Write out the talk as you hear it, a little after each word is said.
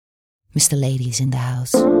Mr. Ladies in the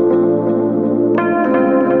house.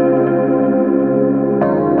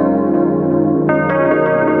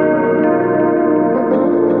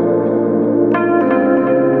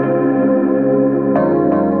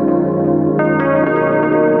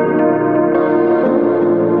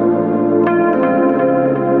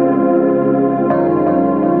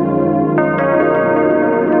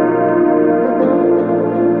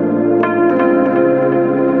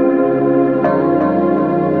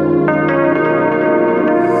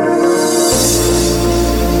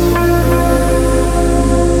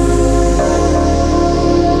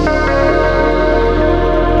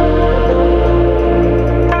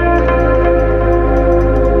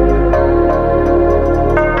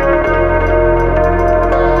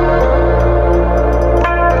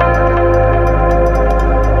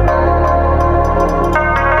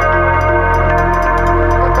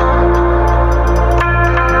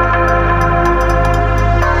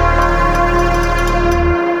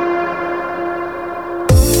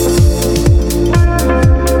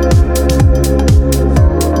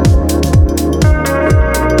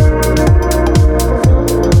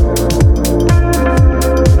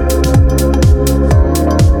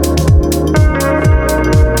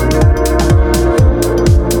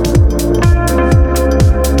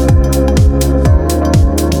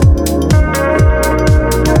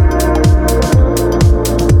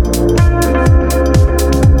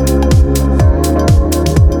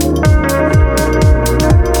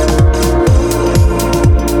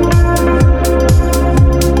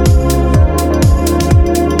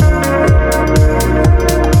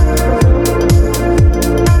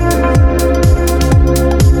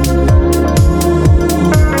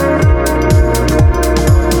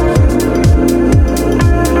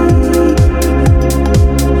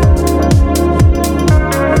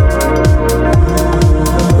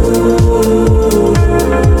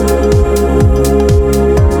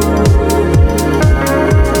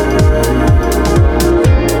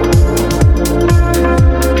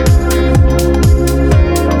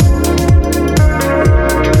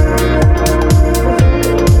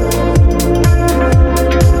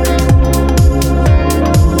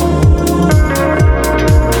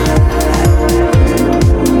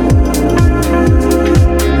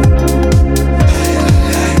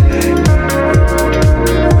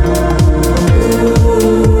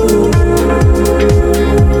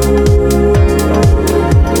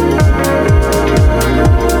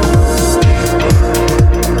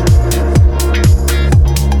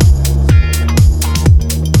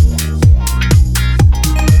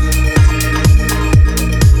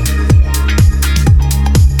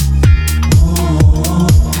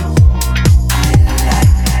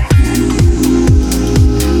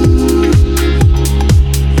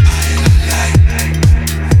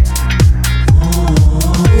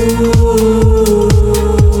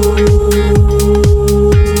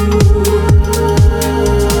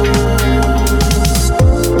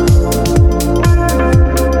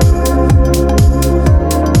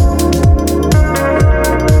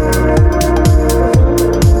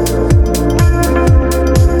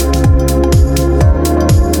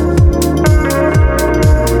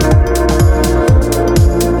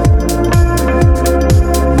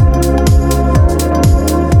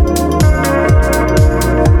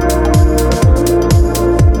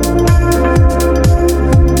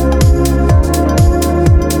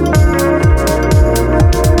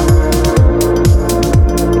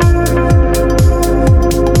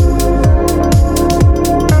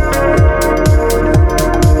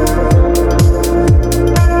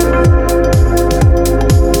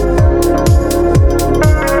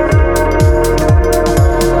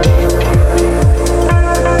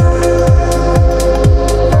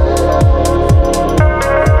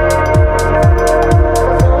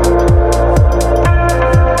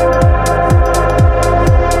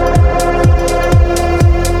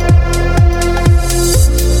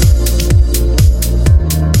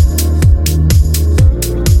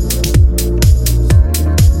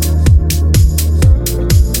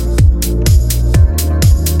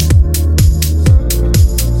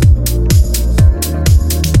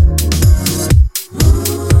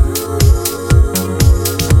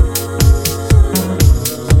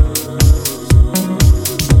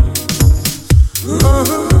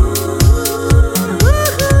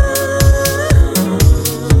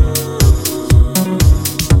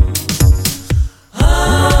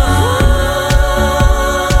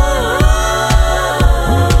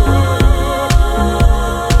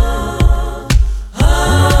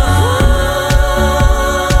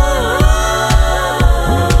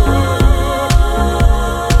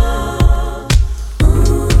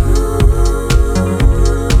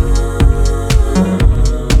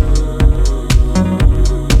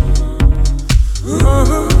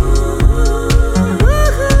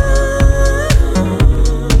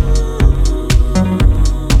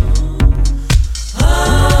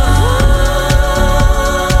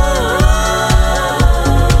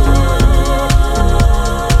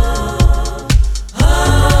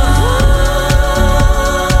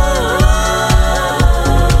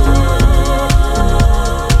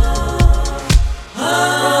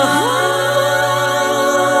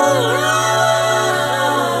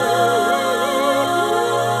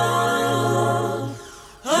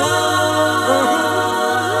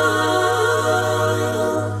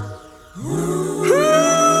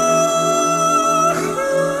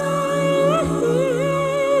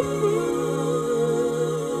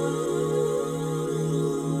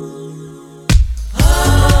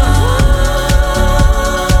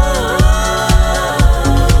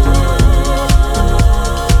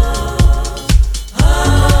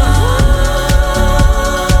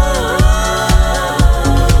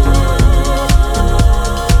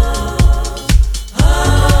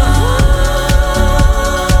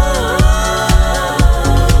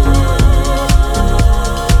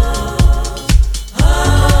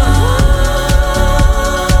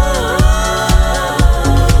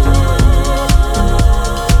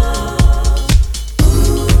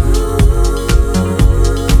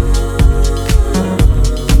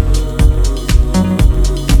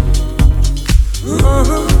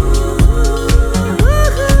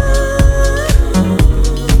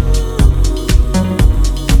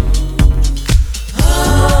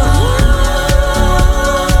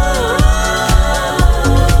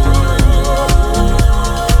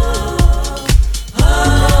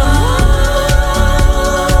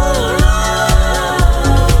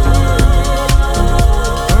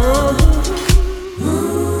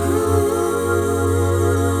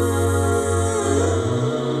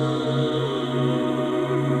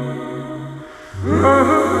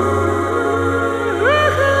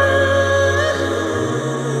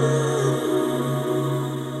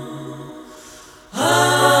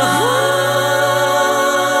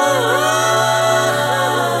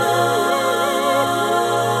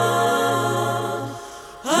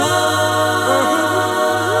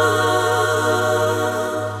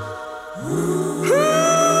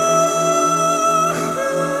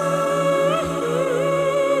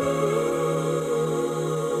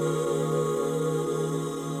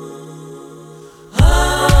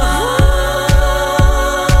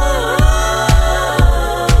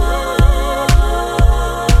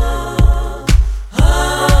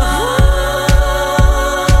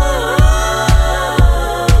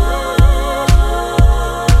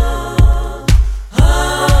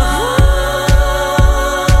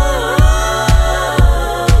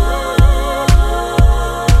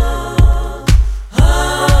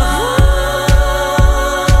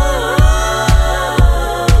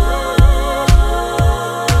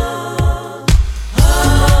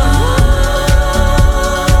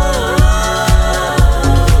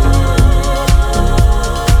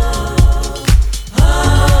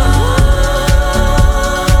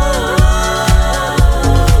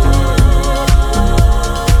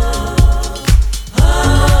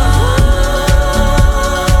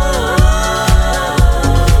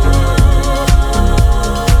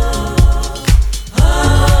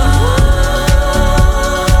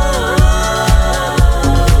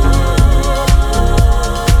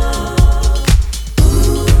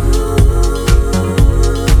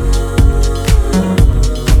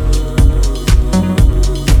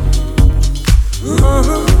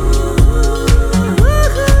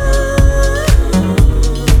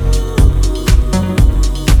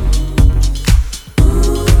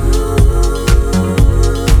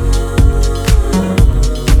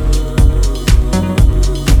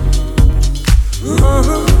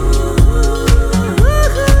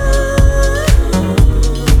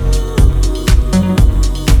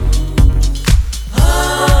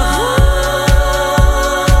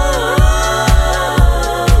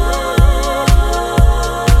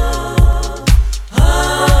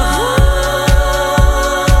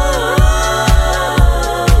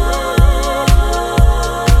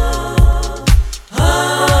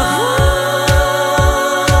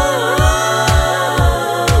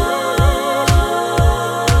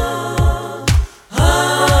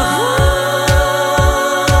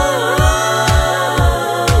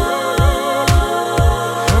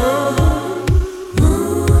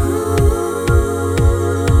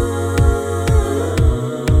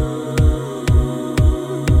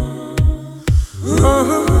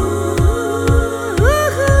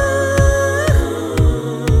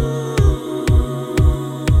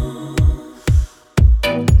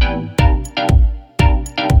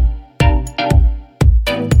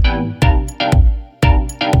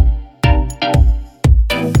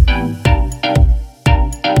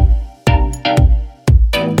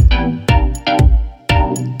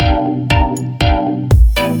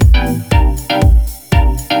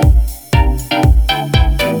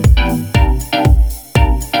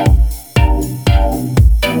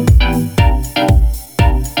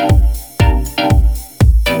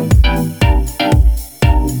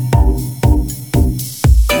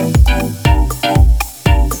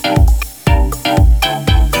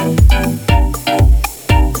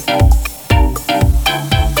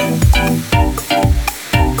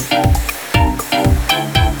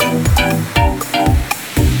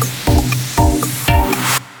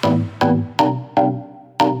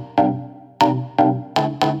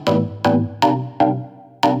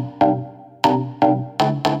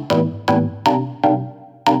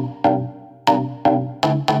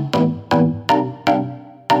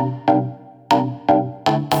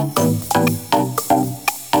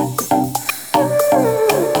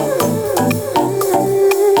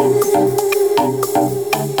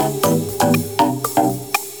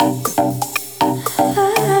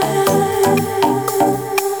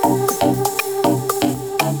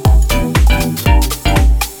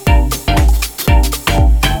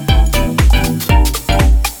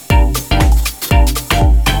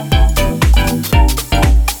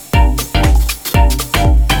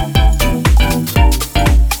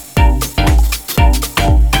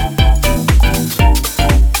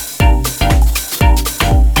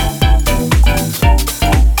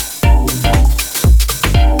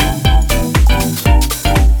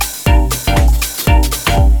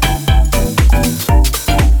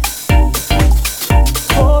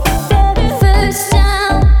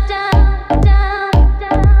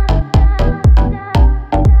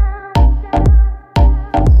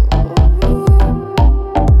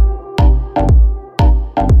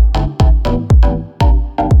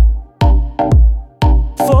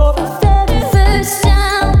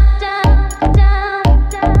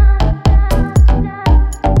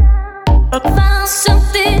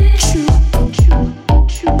 Something true.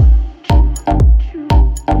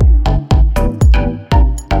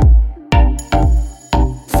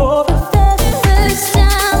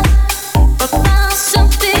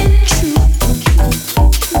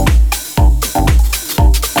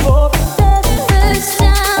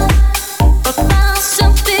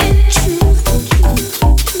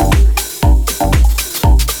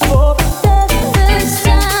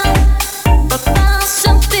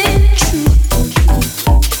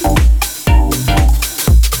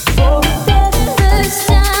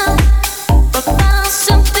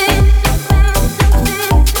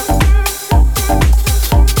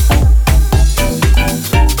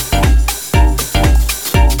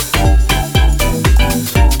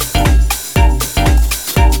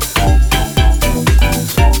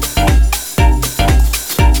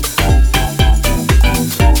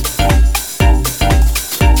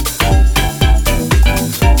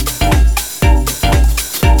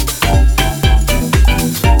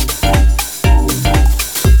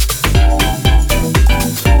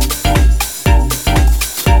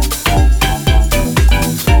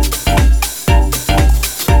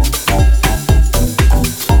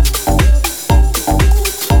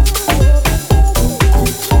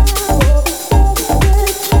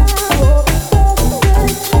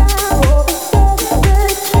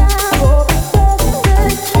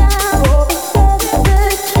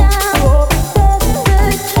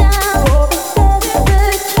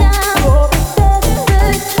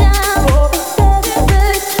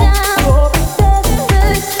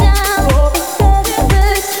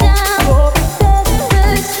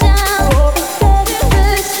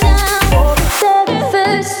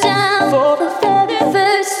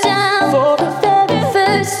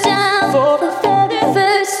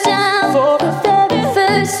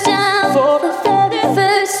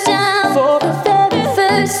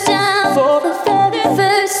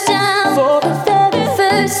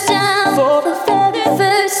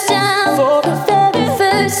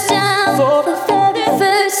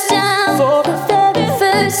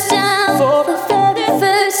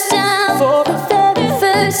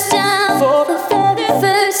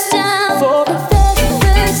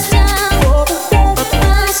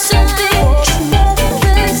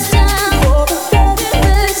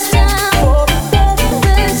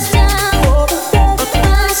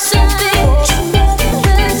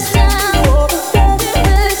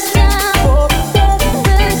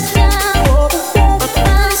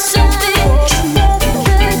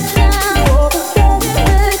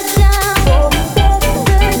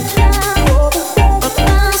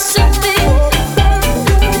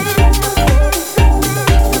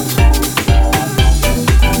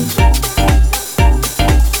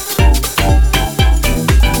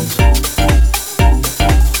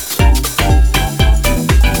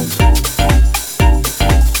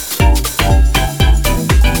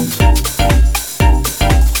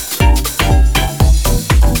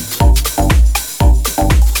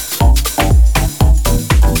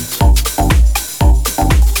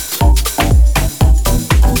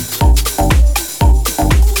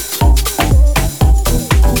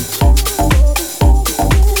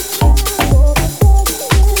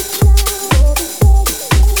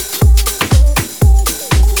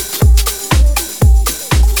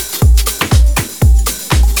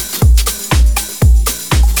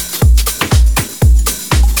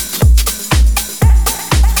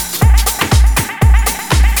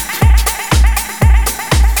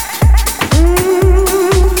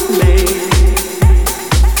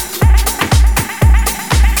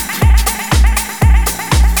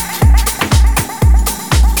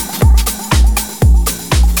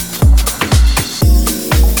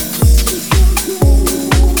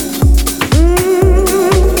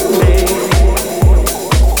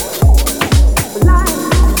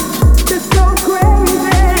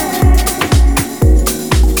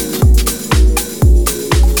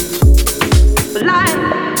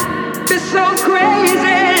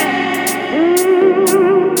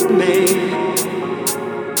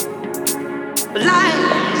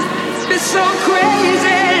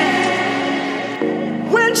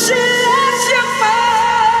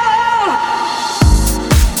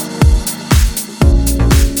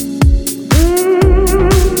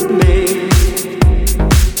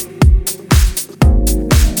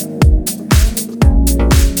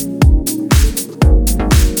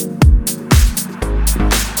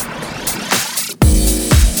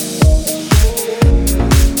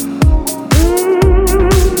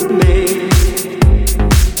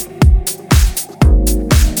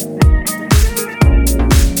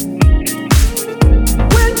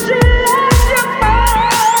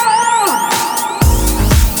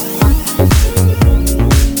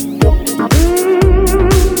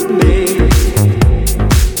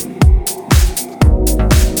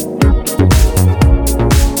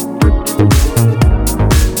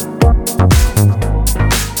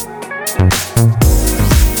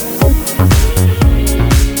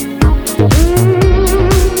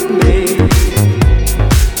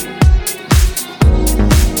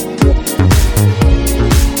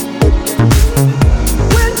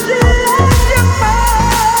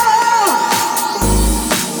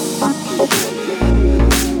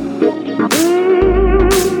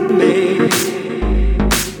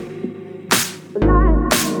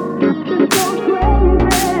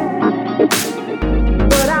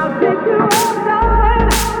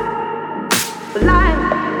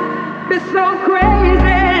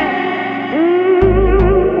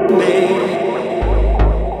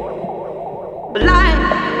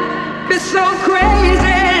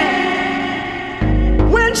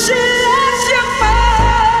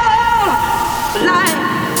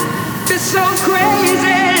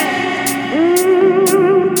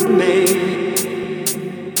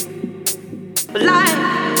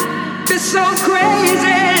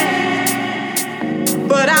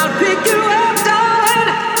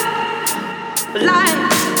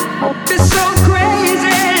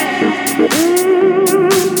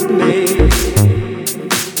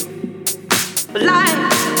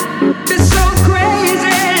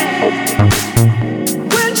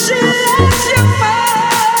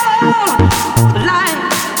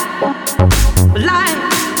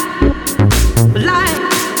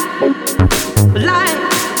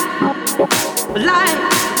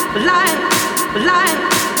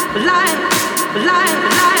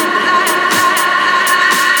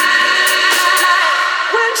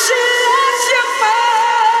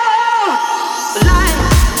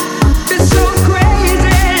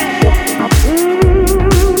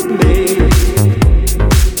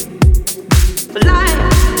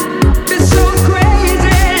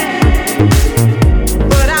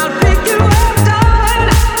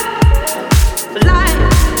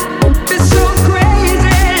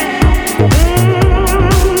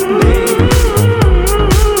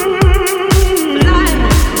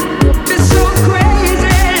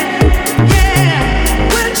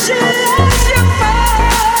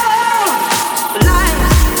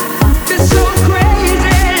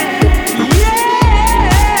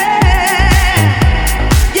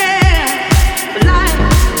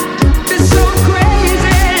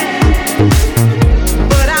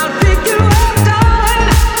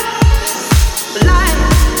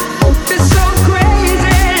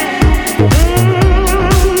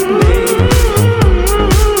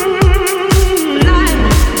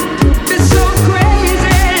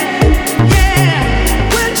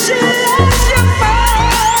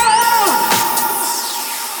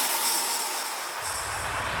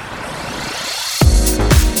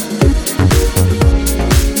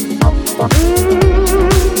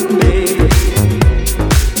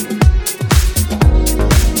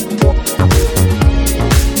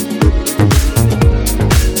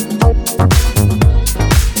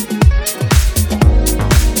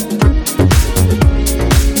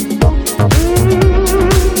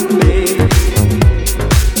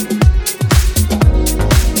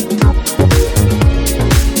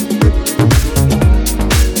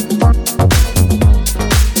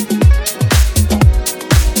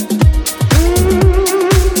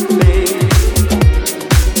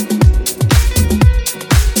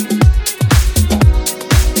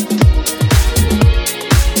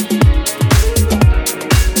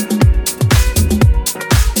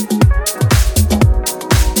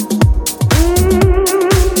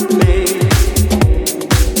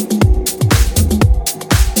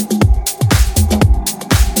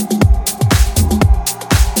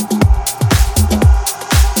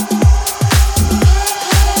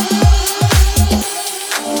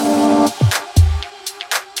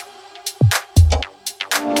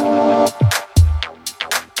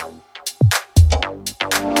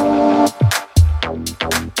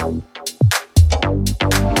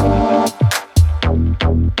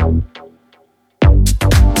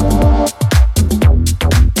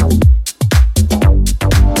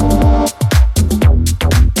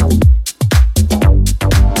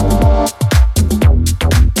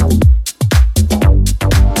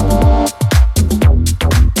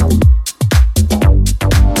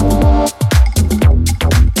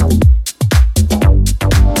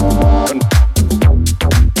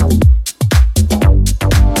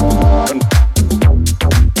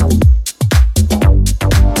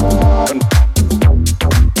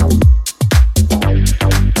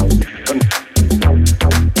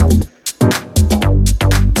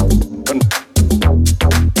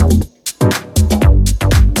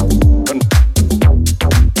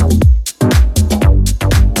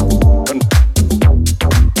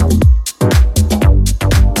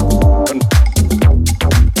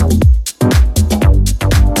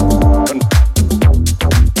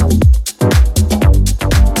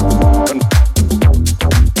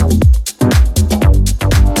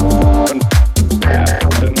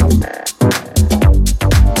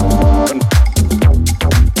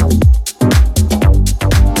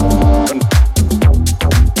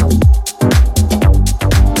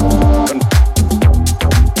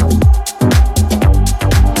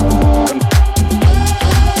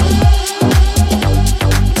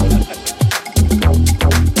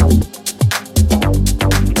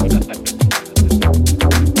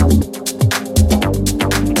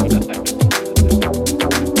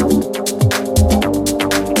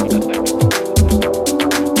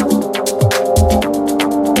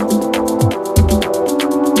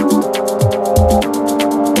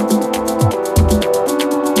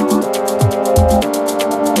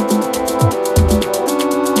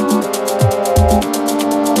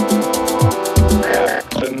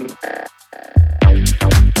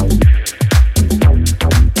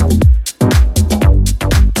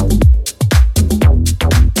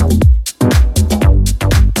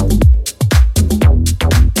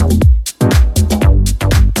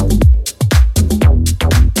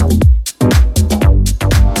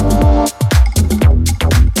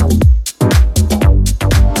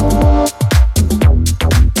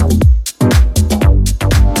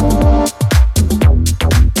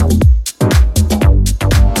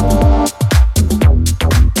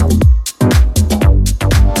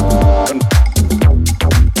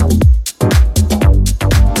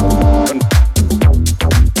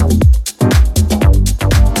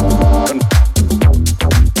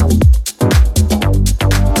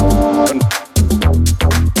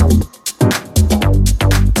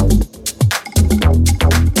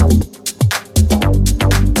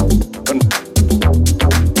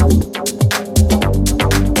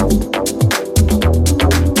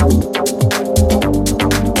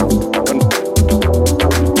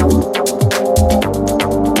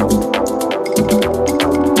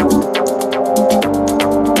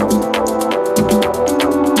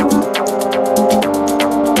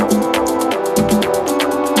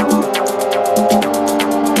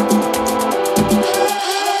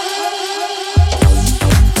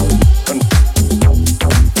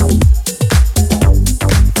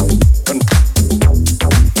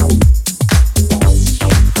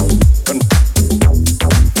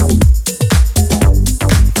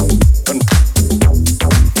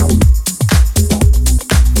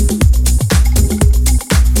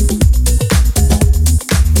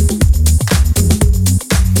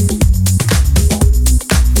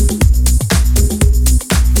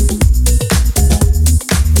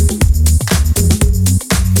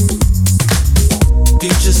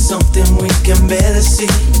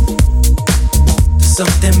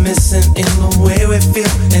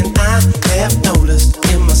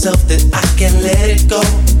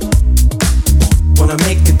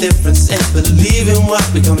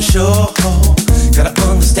 sure. Gotta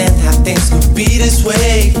understand how things could be this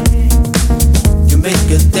way. You make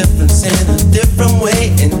a difference in a different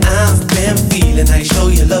way, and I've been feeling how you show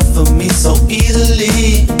your love for me so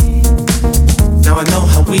easily. Now I know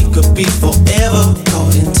how we could be forever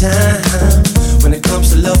caught in time. When it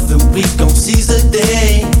comes to loving, we gon' seize the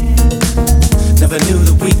day. Never knew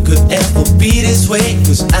that we could ever be this way,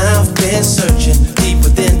 'cause I've been searching deep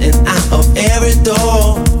within and out of every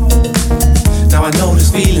door. Now I know this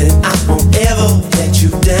feeling, I won't ever let you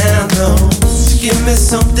down, no. So give me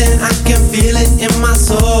something, I can feel it in my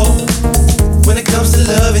soul. When it comes to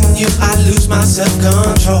loving you, I lose my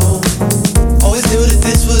self-control. Always knew that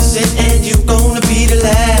this was it and you gonna be the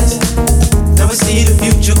last. Now we see the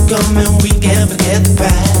future coming, we can't forget the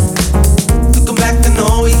past. Looking back, I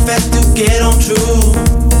know we had to get on true.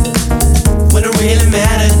 When it really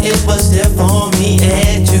mattered, it was there for me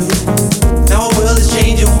and you. Now our world is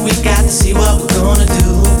changing, we got to see what we're gonna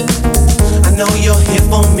do. I know you're here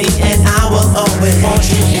for me and I will always want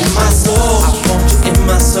you in my soul. I want you in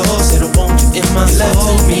my soul, said I want you in my soul.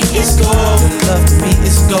 Love to me is gold, your love to me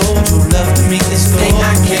is gold. Your love to me is gold. Thing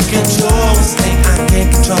I can't control, this thing I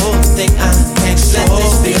can't control, this thing I can't control. Let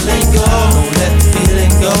this feeling go, don't let the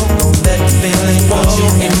feeling go, don't let the feeling go. I want you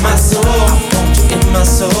in my soul, I want you in my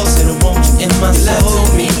soul, said I want you in my soul. Love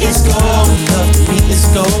to me is gold, your love to me is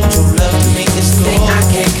gold. Your love to me is gold. Thing I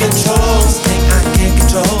can't control, this thing I can't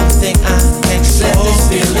control, this thing I can't control. Let this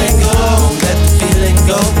feeling go, don't let the feeling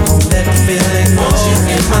go, don't let the feeling go. I want you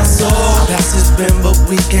in my soul. Past has been, but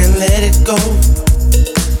we can't let it go.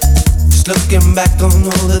 Just looking back on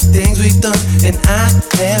all the things we've done, and I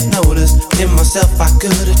have noticed in myself I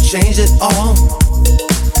could've changed it all.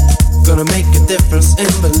 Gonna make a difference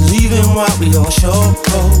in believing what we all show.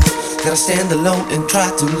 Gotta stand alone and try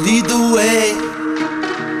to lead the way.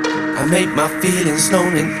 I make my feelings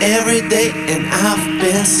known in every day, and I've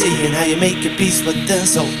been seeing how you make your peace with them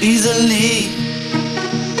so easily.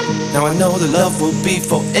 Now I know the love will be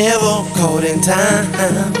forever caught in time.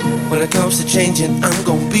 When it comes to changing, I'm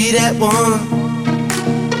gonna be that one.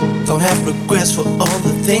 Don't have regrets for all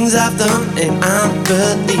the things I've done, and I'm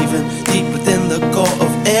believing deep within the core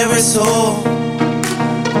of every soul.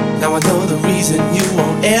 Now I know the reason you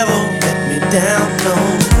won't ever let me down, no.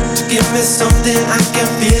 To give me something, I can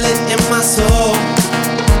feel it in my soul.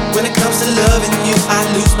 When it comes to loving you, I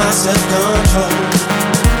lose my self-control.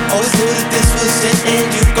 Always knew that this was it and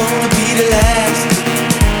you're gonna be the last.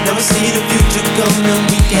 Now we see the future coming,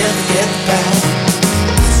 we can't forget the past.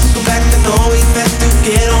 Go back and always have to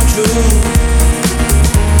get on true.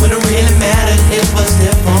 When it really mattered, it was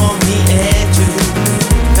there for me and you.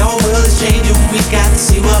 Now our world is changing, we got to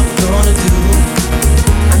see what we're gonna do.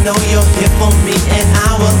 I know you're here for me and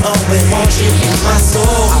I will always want you in my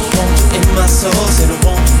soul. I want you in my soul, said I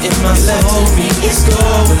want you in my soul. Love to me is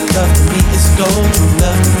gold, your love to me is gold. Your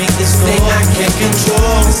love to me is gold. Thing I can't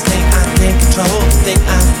control, this thing I can't control, this thing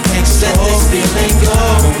I can't control. Let this feeling go,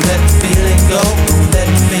 don't let the feeling go, don't let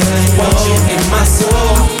the feeling go. I want you in my soul,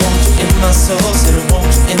 I want you in my soul, said I want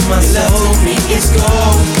you in my soul. Love to me is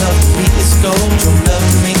gold, your love to me is gold. Your love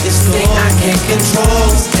to me is gold. Thing I can't control,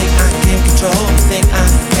 this thing I can't control, this thing I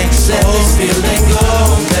can't control. Let this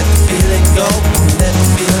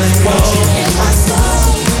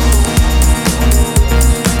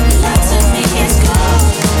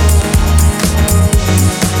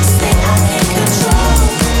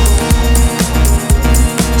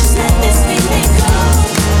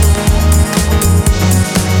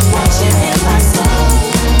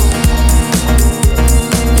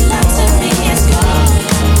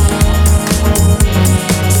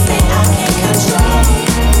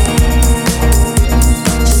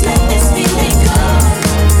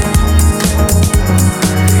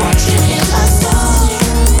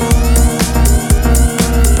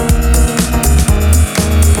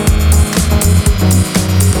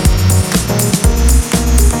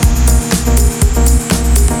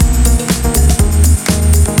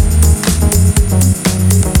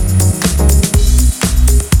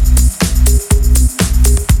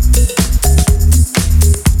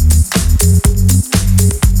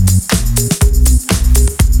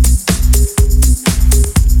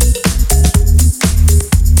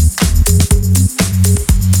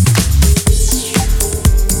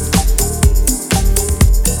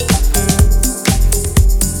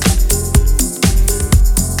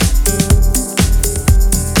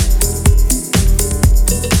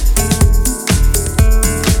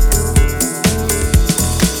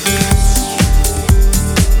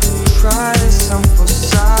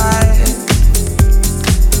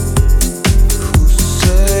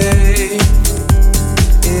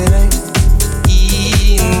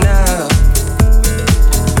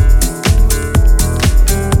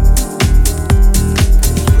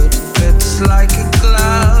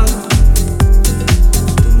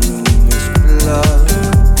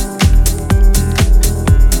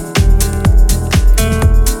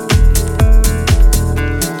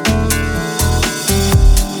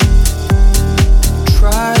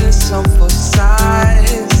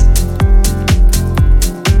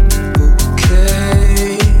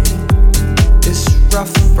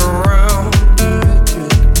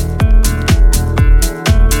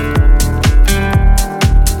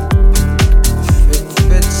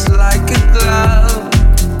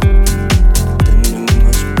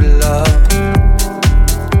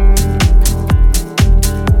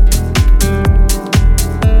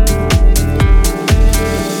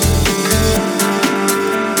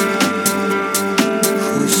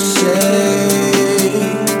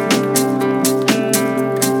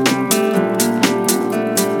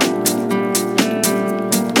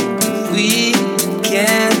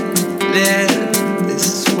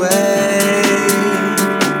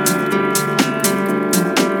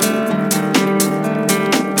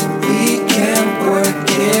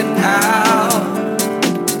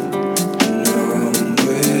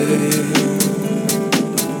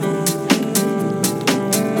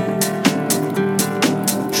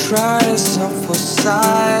cry yourself for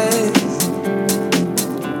sight.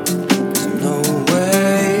 No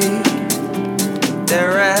way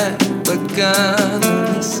they're ever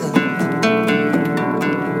gonna listen.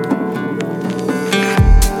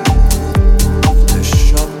 They're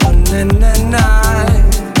sharpening their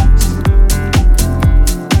knives.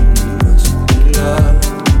 Must be love.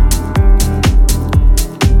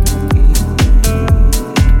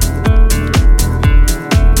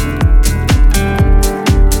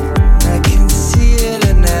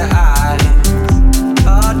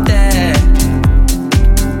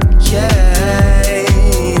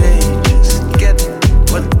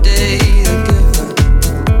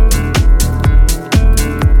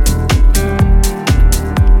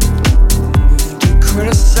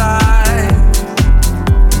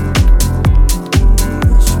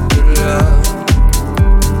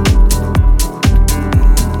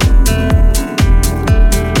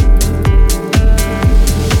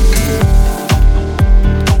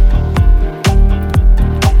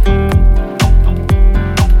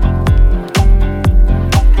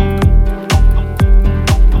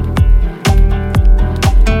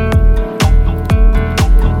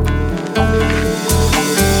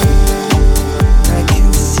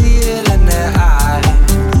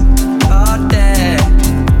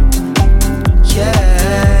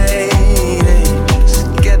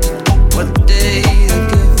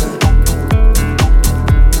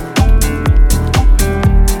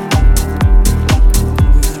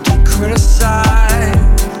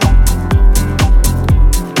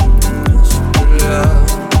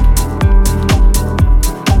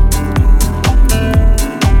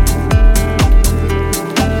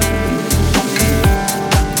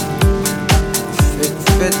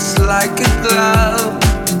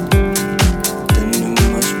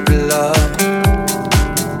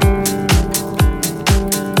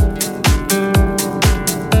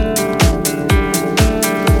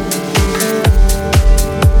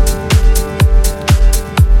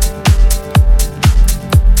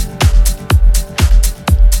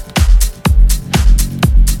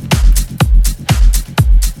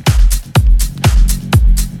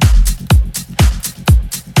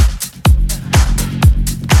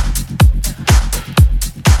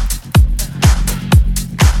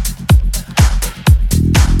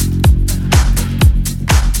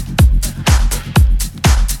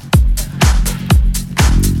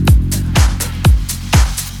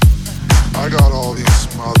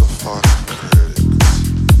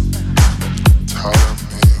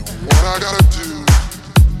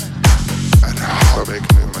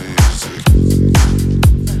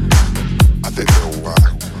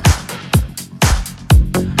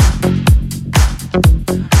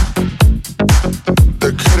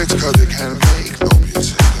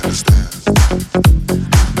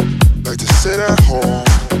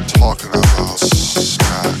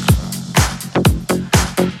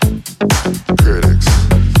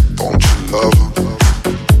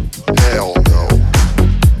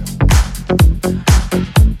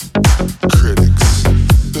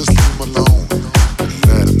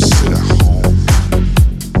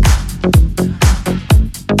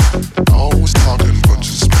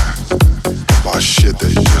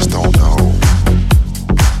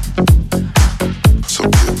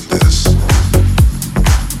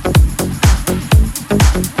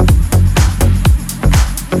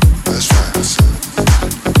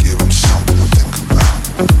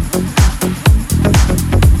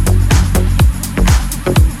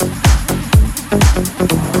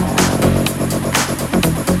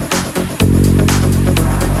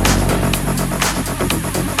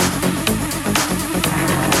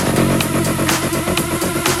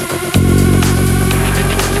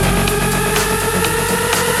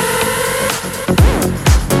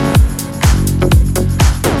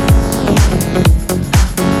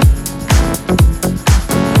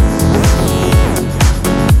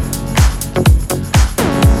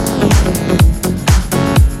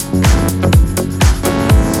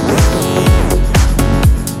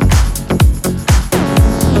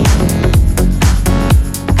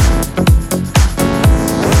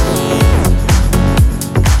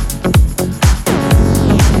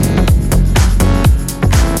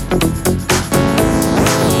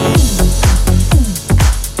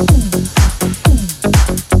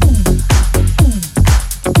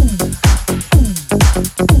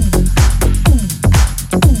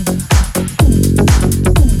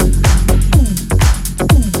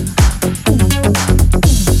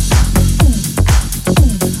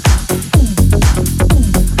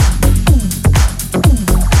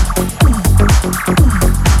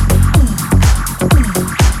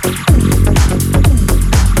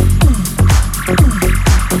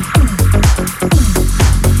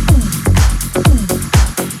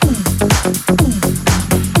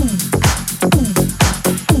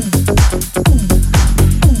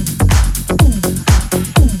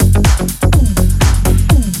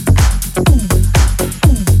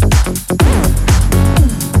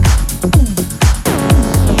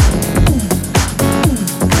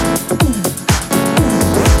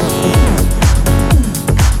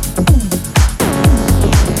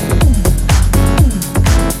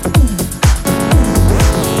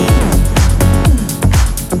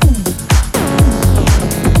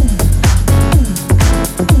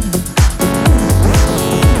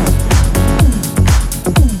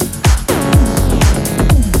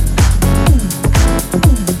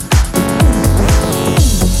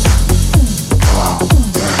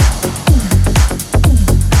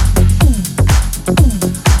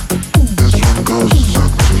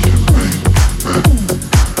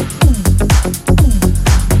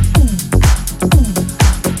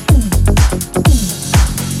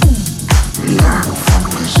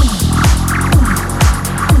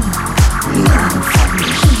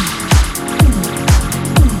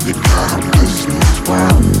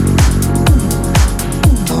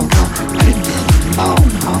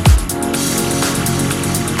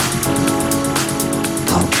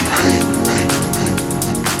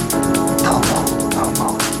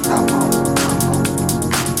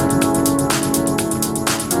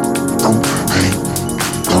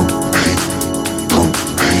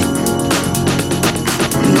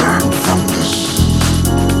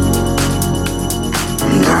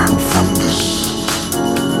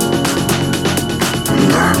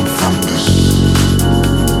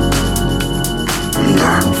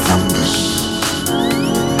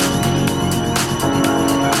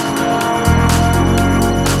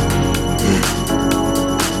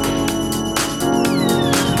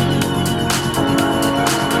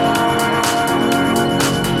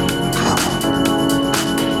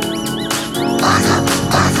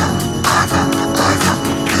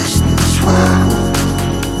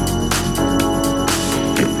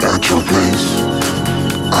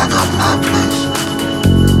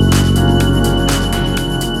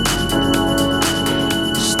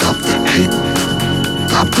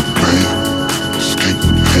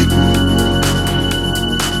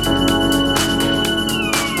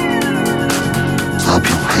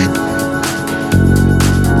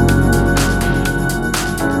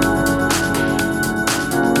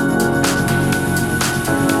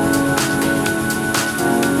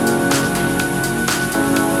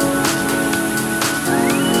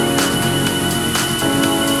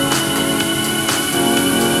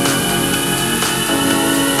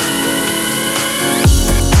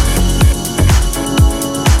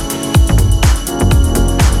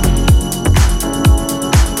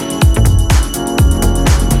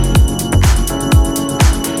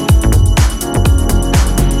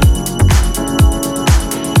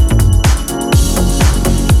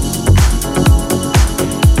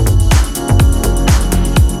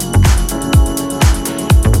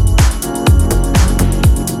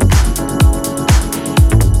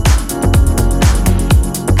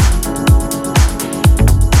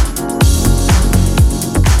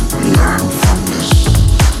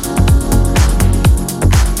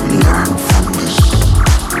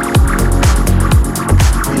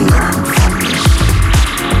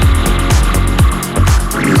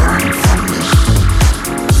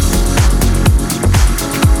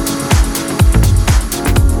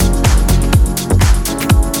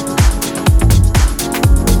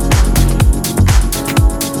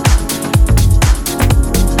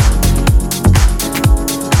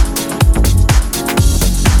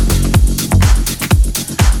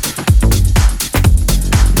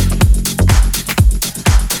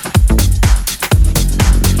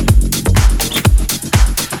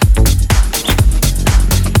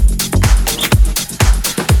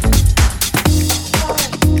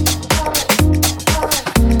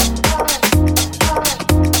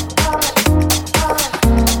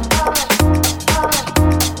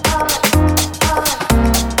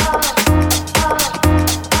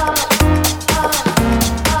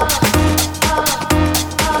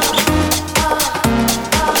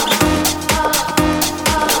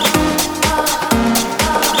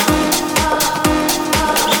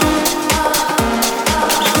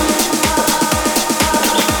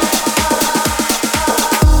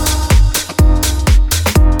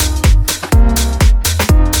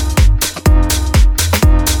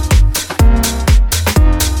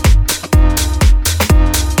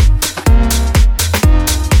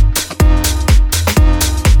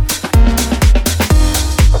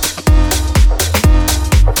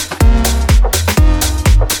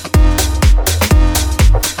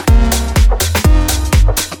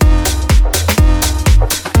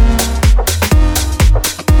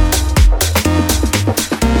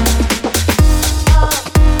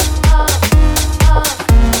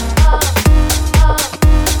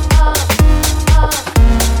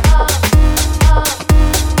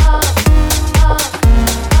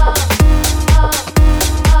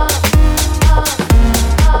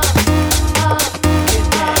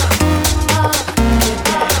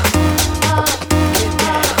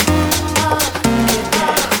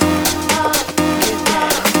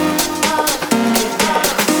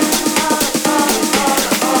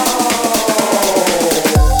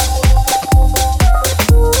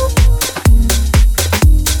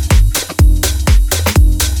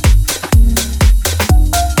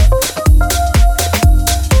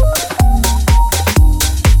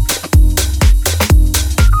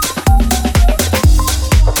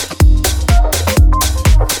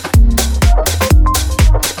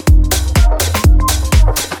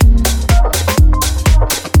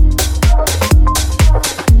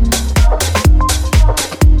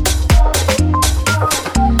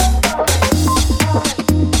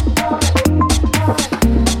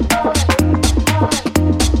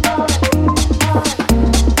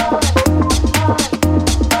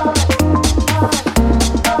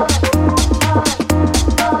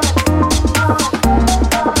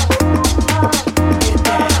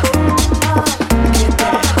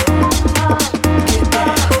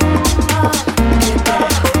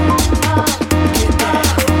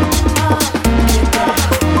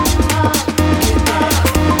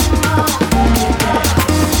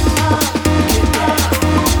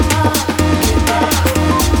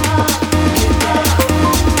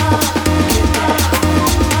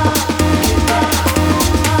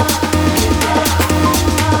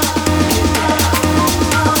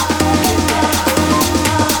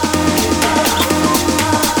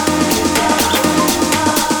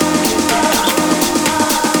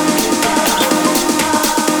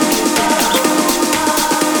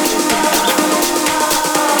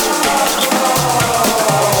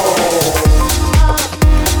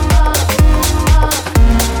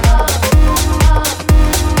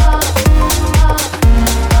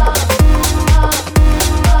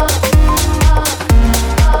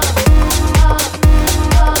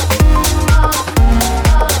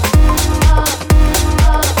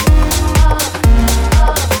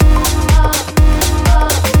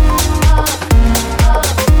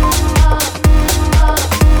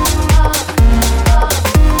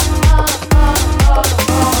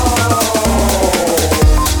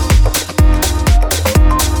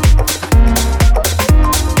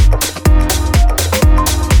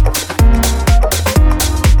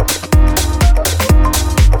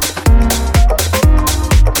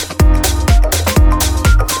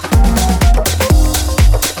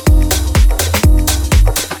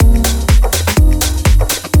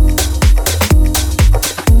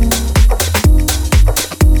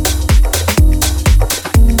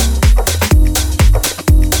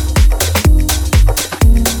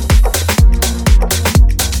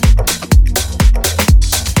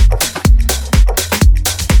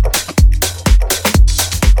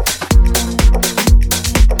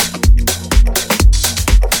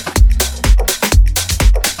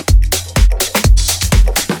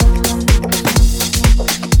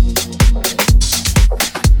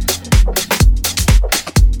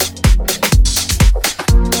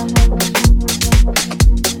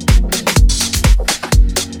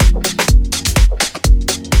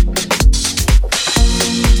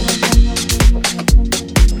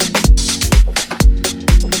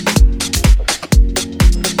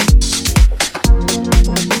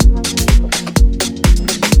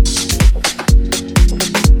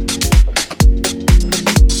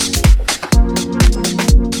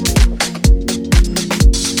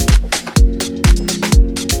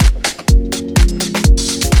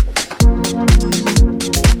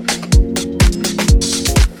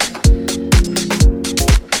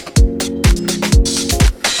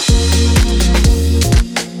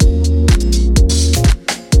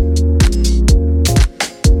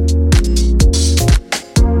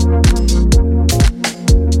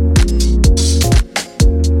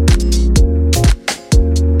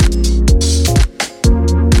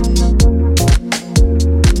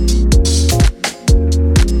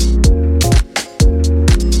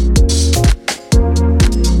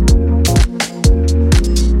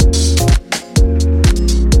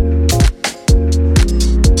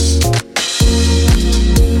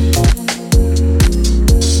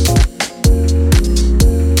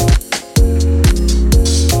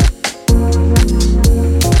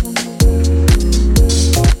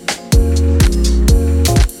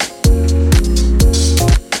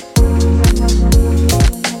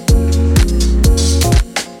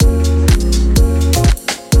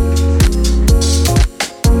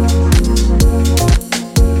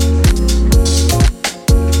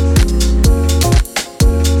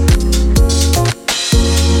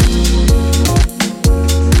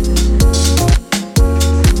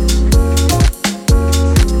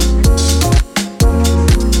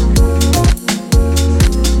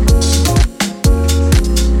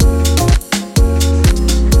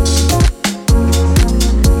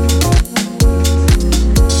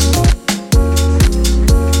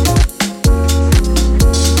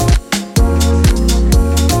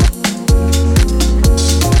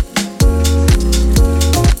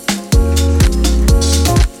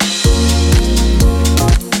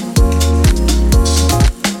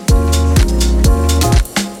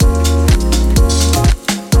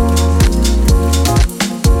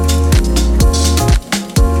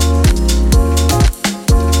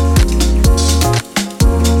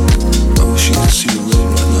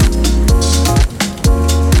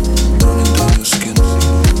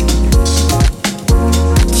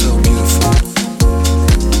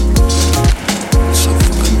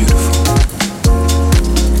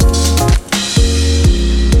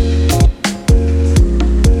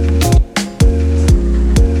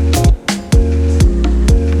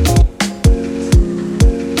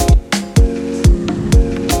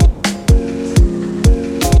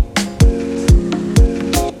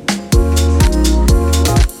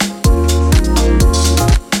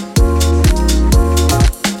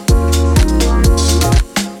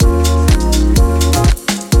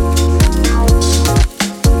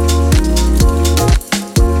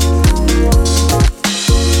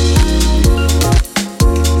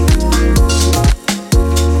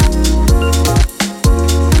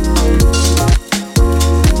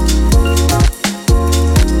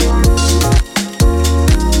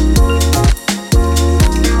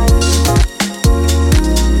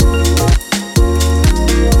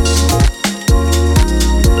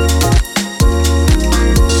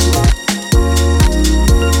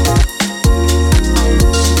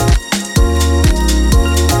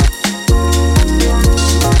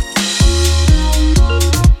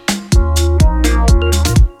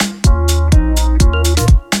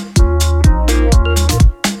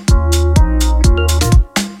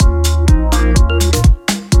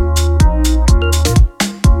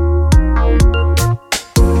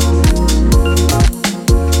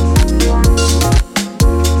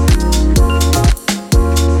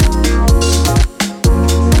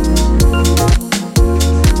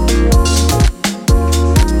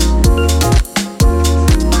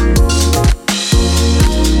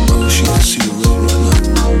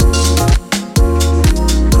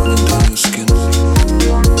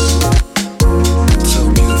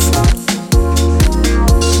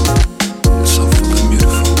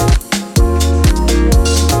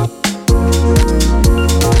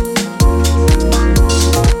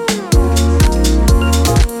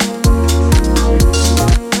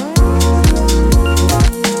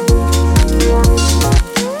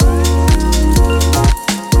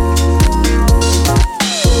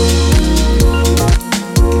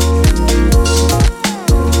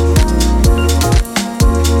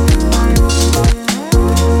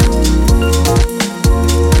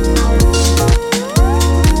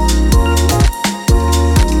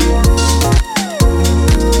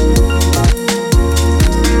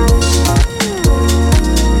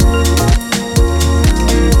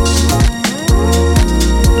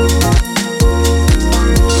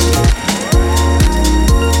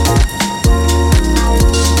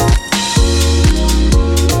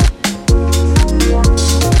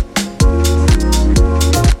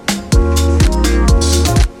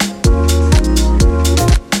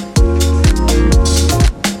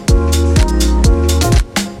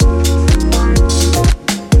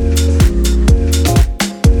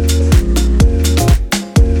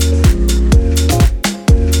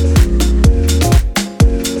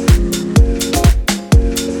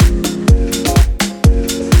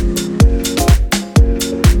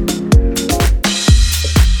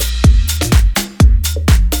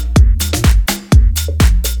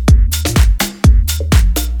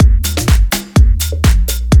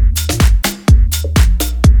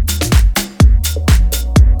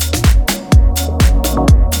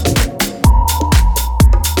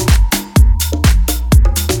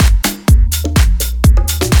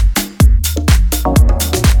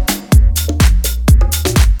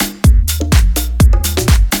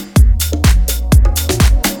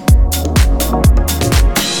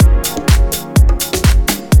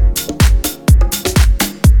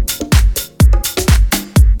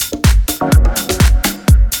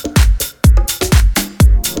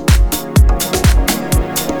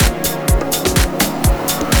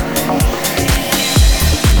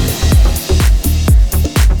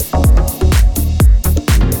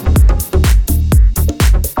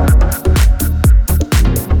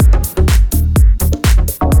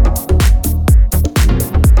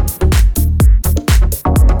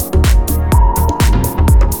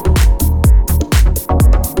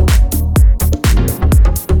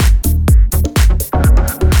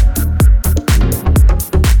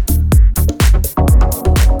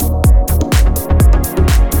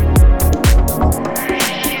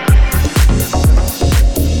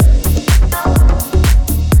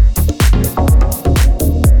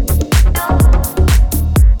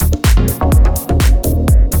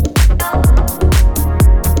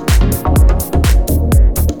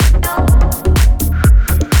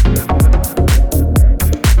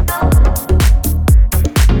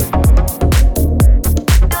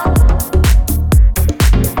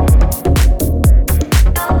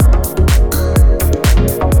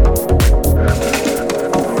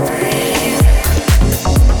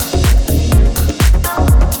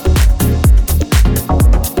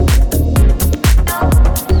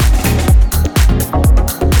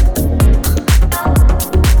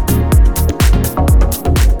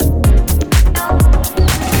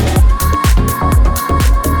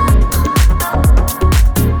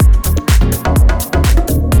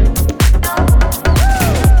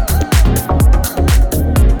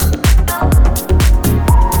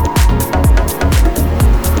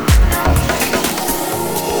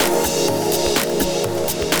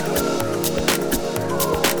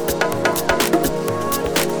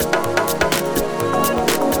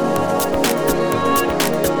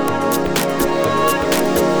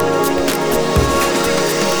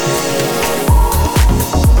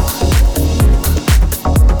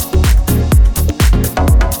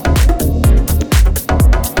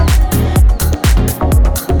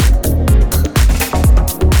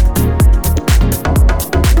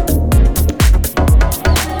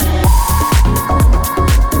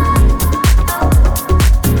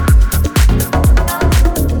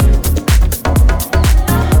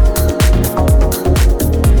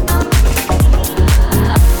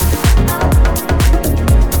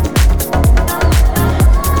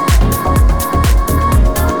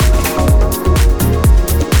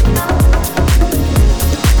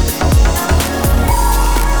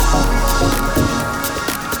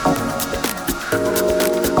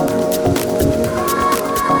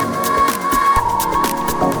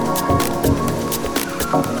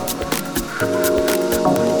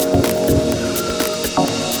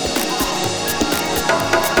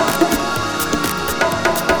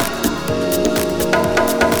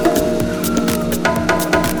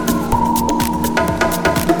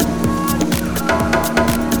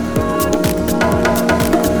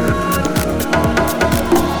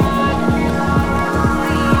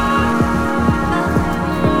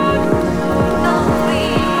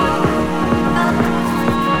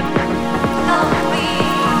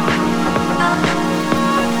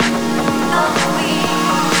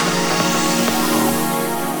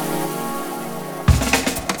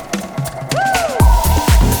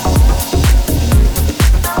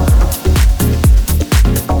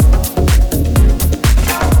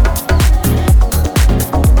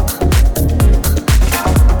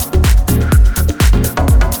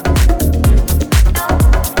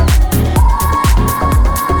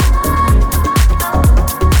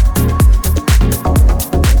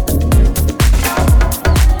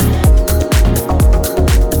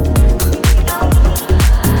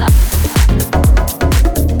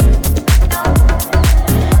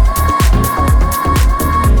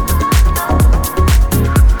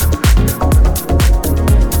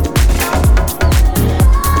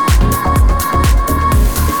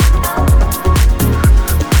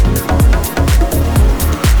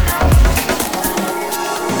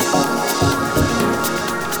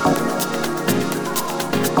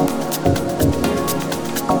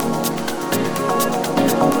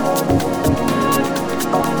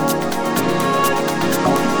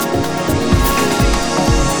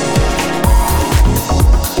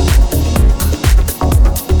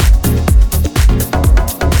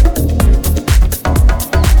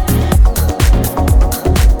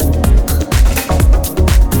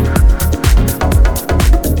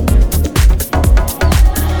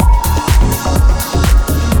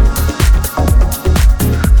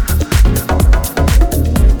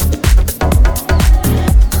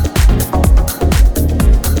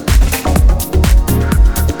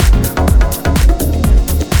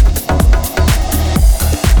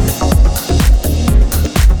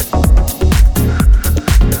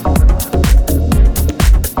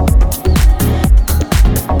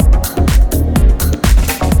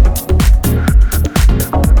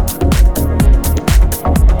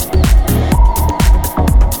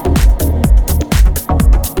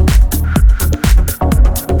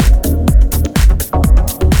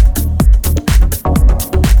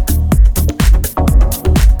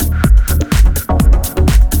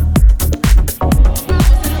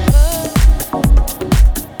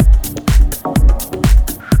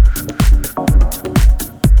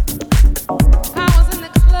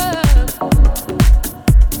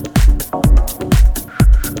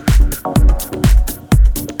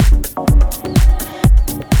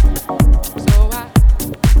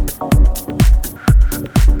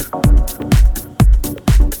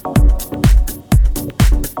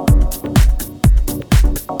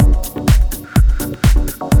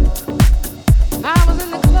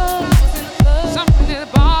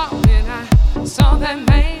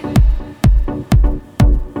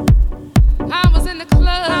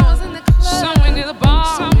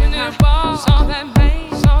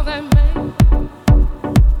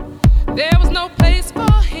 There was no place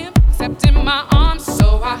for him except in my arms,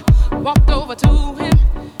 so I walked over to him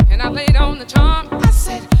and I laid on the charm. I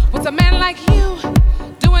said, what's a man like you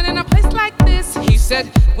doing in a place like this? He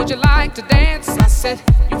said, would you like to dance? I said,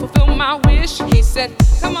 you fulfill my wish. He said,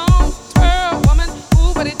 come on, twirl, woman,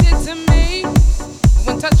 ooh, what it did to me.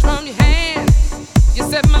 One touch from your hand, you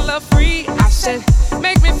set my love free. I said,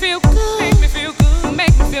 make me feel good, make me feel good,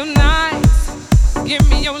 make me feel nice. Give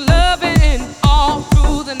me your loving all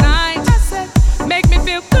through the night. I said, make me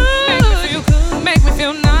feel good, make me feel good, make me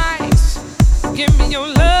feel nice. Give me your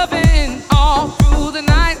loving all through the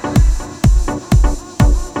night.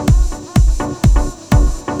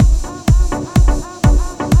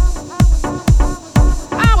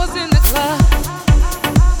 I was in the club.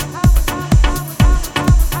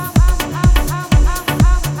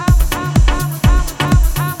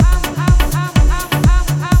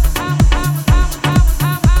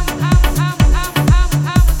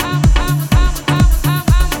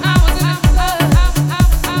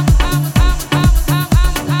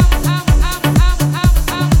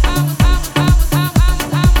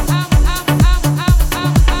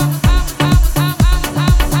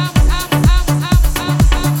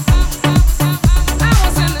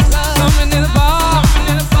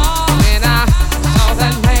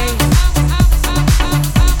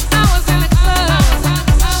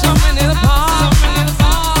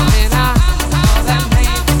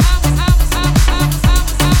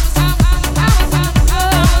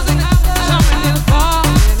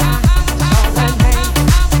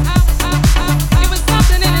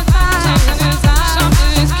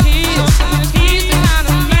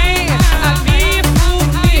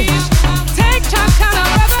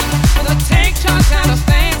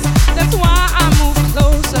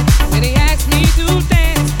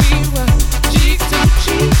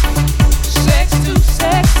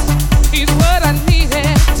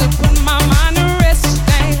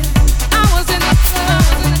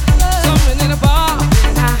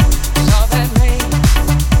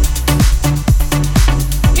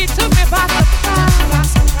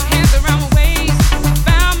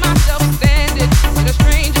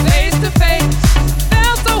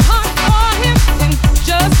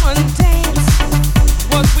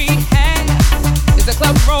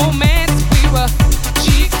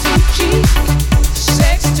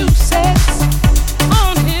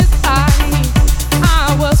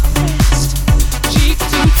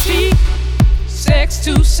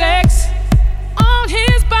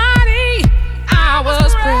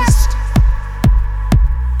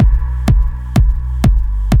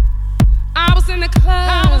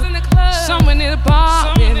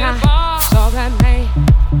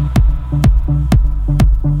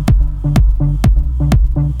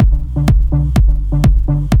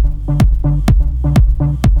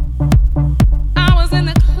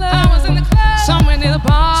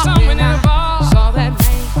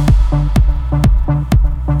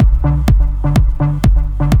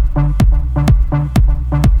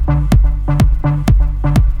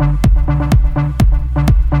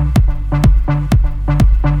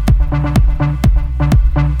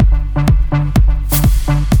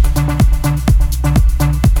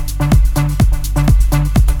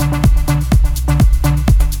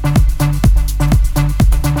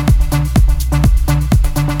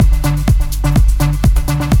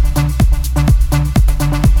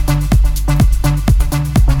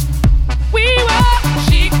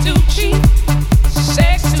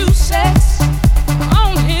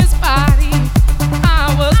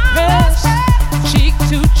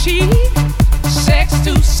 Cheek